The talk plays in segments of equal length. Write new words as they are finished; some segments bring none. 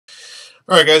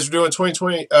All right, guys, we're doing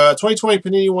 2020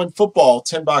 Panini One Football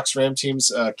 10-box Ram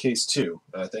Teams Case 2.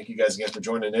 Thank you guys again for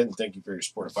joining in, and thank you for your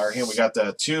support of Firehand. We got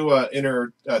the two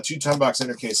 10-box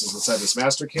inner cases inside this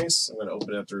master case. I'm going to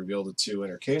open it up to reveal the two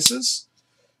inner cases.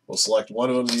 We'll select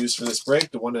one of them to use for this break.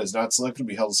 The one that is not selected will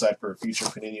be held aside for a future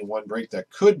Panini One break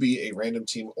that could be a random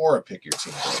team or a pick your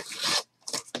team break.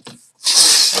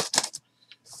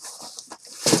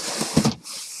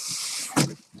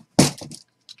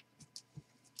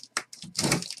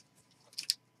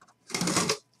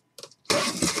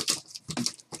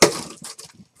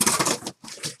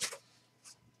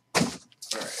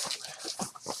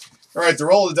 All right, the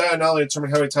roll of the die not only determine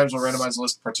how many times we'll randomize the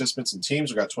list of participants and teams.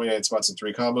 We've got 29 spots and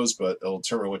 3 combos, but it'll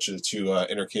determine which of the two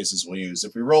inner cases we'll use.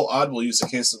 If we roll odd, we'll use the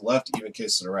case to the left, even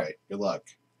case to the right. Good luck.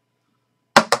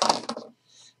 All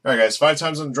right, guys, 5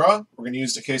 times on the draw. We're going to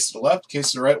use the case to the left.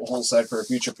 Case to the right we'll hold aside for a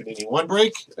future Panini One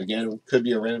break. Again, it could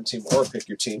be a random team or pick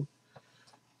your team.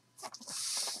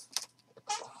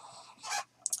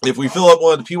 If we fill up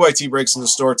one of the PYT breaks in the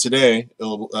store today,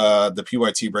 the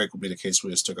PYT break will be the case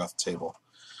we just took off the table.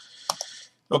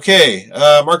 Okay,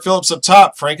 Mark Phillips up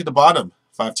top, Frank at the bottom,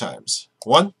 5 times.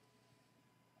 1,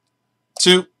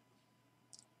 2,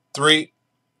 3,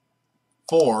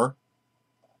 4,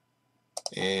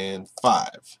 and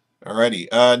 5. Alrighty,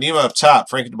 Nima up top,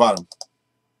 Frank at the bottom.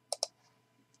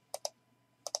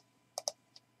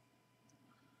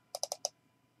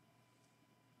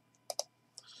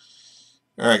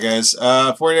 All right, guys.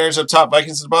 49ers up top,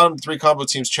 Vikings at the bottom. 3 combo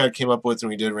teams Chad came up with, and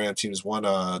we did random teams one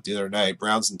the other night.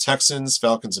 Browns and Texans,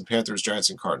 Falcons and Panthers,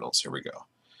 Giants and Cardinals. Here we go.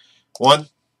 1,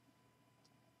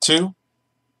 2,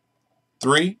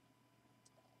 3,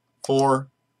 4,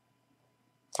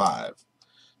 5.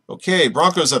 Okay,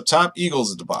 Broncos up top,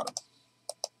 Eagles at the bottom.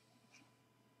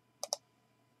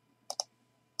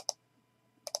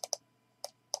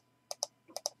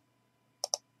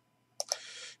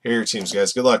 Here are your teams,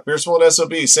 guys. Good luck. Beersville and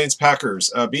SOB, Saints,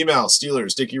 Packers, B-Mal,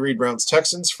 Steelers, Dickie Reed, Browns,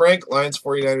 Texans, Frank, Lions,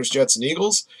 49ers, Jets, and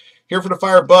Eagles. Here for the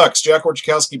Fire, Bucks, Jack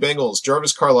Orchikowski, Bengals,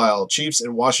 Jarvis Carlisle, Chiefs,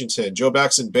 and Washington, Joe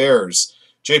Baxton, Bears,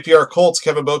 JPR, Colts,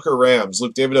 Kevin Boker, Rams,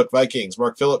 Luke Davidook, Vikings,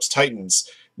 Mark Phillips, Titans,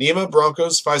 Nima,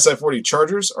 Broncos, 540,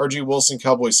 Chargers, RG Wilson,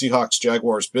 Cowboys, Seahawks,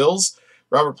 Jaguars, Bills,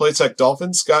 Robert Platek,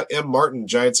 Dolphins, Scott M. Martin,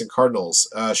 Giants, and Cardinals,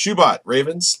 Shubot,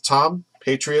 Ravens, Tom,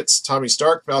 Patriots, Tommy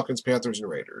Stark, Falcons, Panthers, and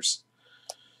Raiders.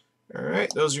 All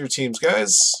right, those are your teams,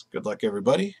 guys. Good luck,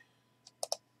 everybody.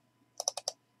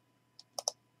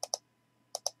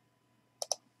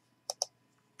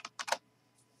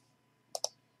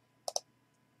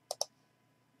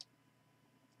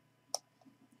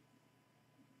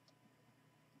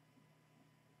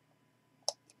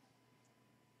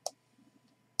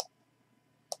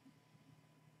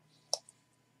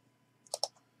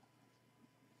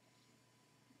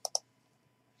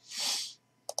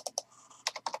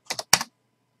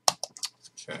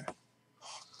 Okay.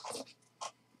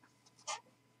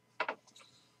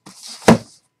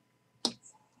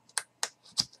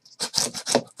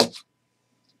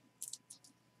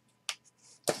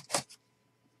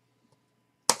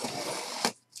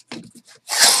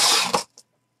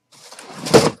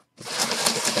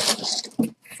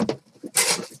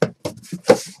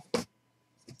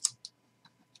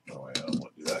 Oh, I don't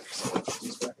want to do that because I want to put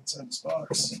these back inside this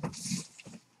box.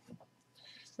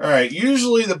 All right,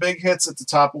 usually the big hit's at the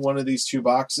top of one of these 2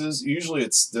 boxes. Usually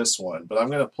it's this one, but I'm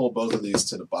going to pull both of these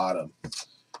to the bottom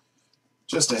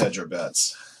just to hedge our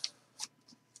bets.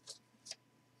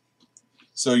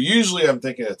 So usually I'm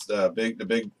thinking it's the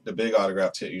big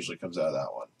autographed hit usually comes out of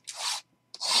that one.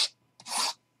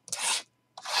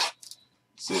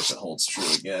 See if it holds true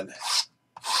again.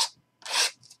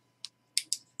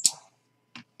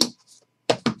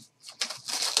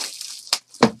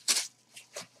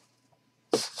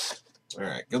 All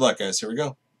right, good luck, guys. Here we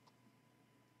go.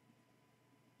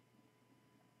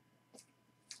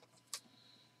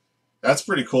 That's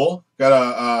pretty cool. Got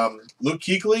a Luke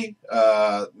Kuechly,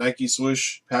 Nike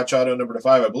swoosh patch auto number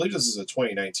 5. I believe this is a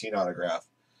 2019 autograph.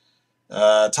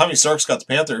 Tommy Stark's got the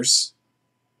Panthers.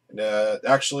 And,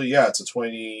 actually, yeah, it's a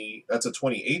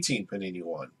 2018 Panini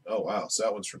one. Oh wow, so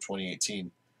that one's from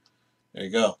 2018. There you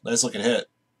go. Nice looking hit.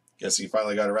 Guess he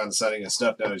finally got around to signing his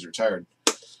stuff. Now he's retired.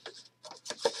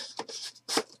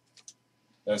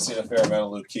 I've seen a fair amount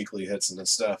of Luke Kuechly hits in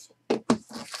this stuff.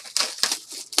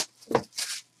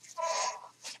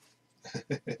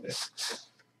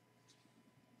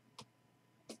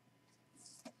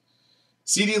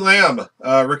 CD Lamb,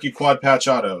 rookie quad patch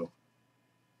auto.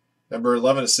 Number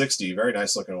 11/60. Very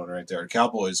nice looking one right there.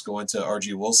 Cowboys going to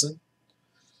RG Wilson.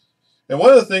 And one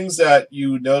of the things that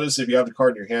you notice if you have the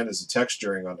card in your hand is the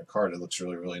texturing on the card. It looks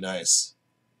really, really nice.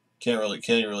 Can't really.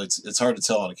 It's hard to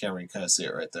tell on a camera. You kind of see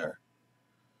it right there.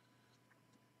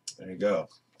 There you go.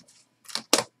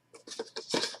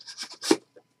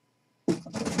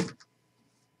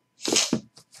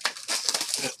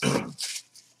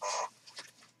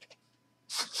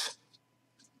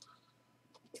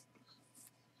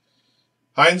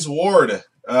 Hines Ward,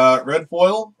 red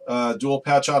foil, dual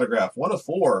patch autograph. 1 of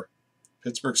 4.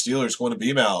 Pittsburgh Steelers going to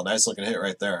B-Mal. Nice looking hit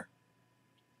right there.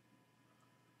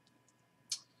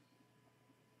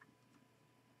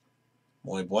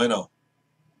 Muy bueno.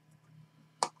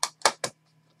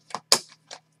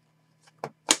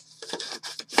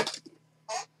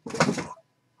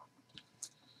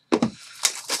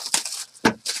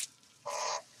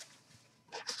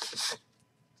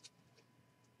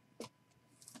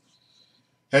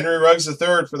 Henry Ruggs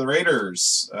III for the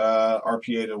Raiders.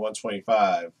 RPA to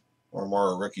 125. Or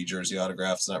more rookie jersey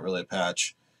autograph. It's not really a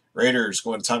patch. Raiders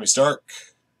going to Tommy Stark.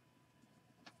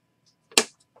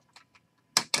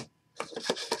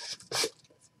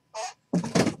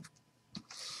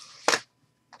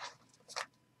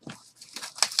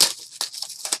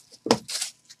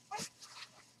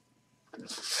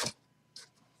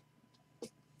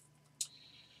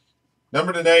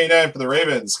 Number to 99 for the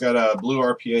Ravens. Got a blue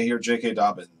RPA here, J.K.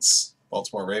 Dobbins.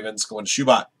 Baltimore Ravens going to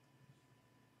Schubot.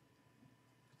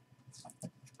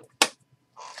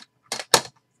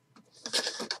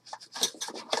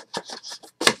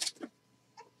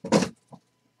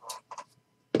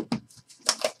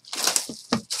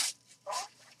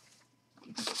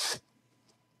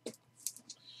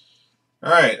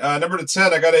 All right, number to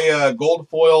 10, I got a gold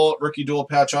foil rookie dual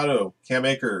patch auto, Cam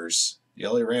Akers. The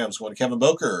LA Rams going to Kevin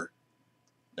Boker.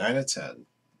 9 of 10.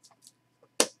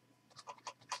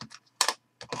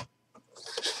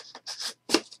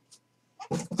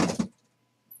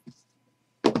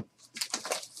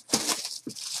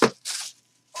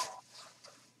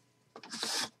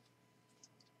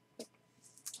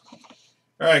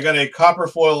 All right, got a copper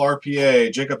foil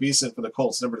RPA, Jacob Eason for the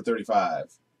Colts, number to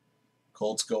 35.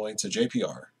 Colts going to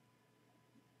JPR.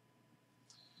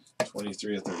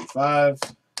 23 of 35.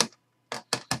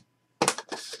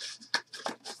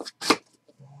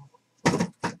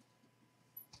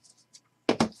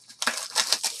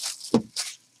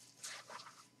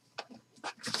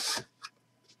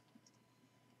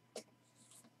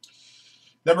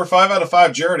 Number 5 out of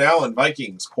 5, Jared Allen,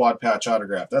 Vikings, quad patch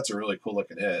autograph. That's a really cool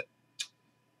looking hit.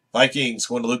 Vikings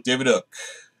going to Luke Davidook.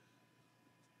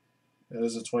 That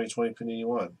is a 2020 Panini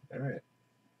 1. All right.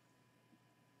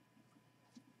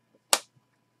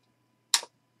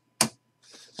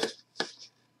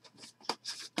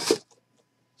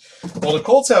 Well, the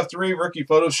Colts have 3 rookie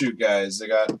photo shoot guys. They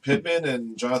got Pittman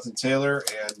and Jonathan Taylor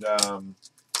and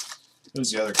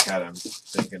who's the other cat I'm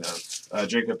thinking of?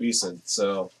 Jacob Eason.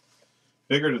 So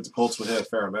figured that the Colts would hit a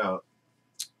fair amount.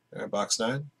 All right, box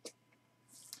 9.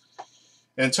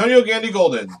 Antonio Gandy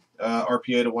Golden,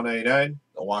 RPA to 199.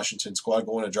 The Washington squad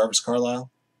going to Jarvis Carlisle.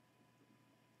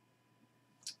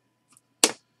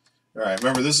 All right,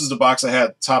 remember this is the box I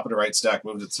had top of the right stack,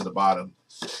 moved it to the bottom.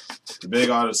 The big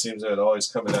auto seems to always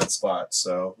come in that spot,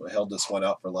 so I held this one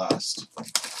out for last.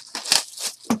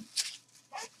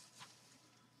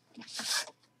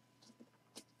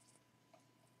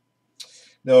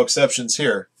 No exceptions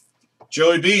here.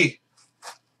 Joey B,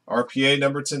 RPA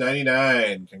number to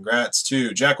 99. Congrats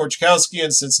to Jack Orchikowski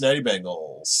and Cincinnati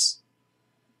Bengals.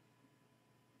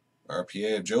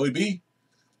 RPA of Joey B.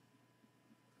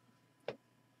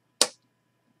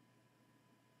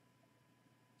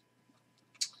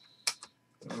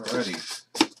 Alrighty.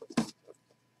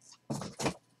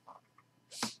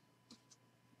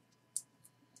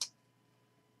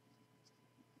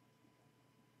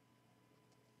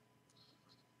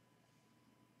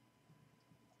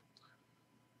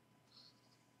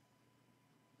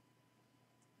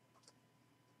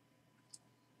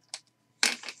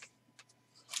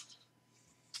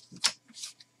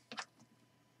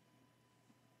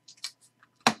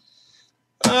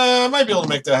 I might be able to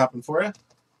make that happen for you.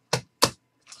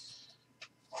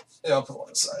 Yeah, I'll put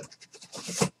one aside.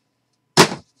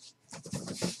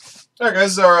 All right, guys,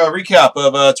 this is our recap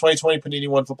of 2020 Panini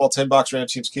 1 Football 10 Box Random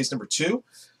Teams case number 2.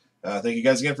 Thank you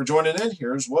guys again for joining in.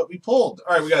 Here's what we pulled.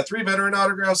 All right, we got 3 veteran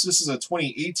autographs. This is a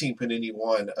 2018 Panini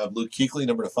 1 of Luke Kuechly,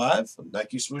 number to 5, with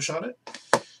Nike swoosh on it.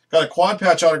 Got a quad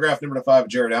patch autograph, number to 5 of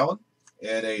Jared Allen,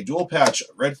 and a dual patch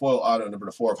red foil auto, number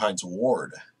to 4 of Hines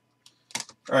Ward.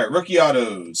 All right, rookie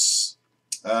autos.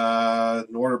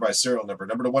 In order by serial number.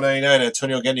 Number to 199,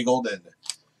 Antonio Gandy Golden.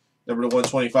 Number to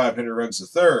 125, Henry Ruggs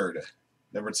III.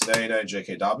 Number to 99,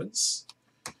 J.K. Dobbins.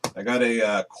 I got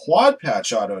a quad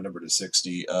patch auto, number to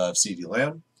 60 of C.D.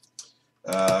 Lamb.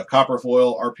 Copper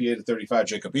foil, RPA to 35,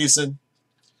 Jacob Eason.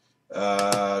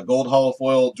 Gold hollow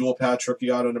foil, dual patch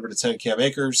rookie auto number to 10, Cam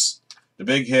Akers. The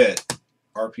big hit,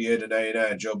 RPA to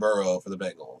 99, Joe Burrow for the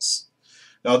Bengals.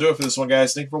 That'll do it for this one,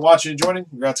 guys. Thank you for watching and joining.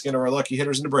 Congrats again to our lucky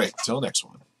hitters in the break. Until next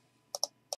one.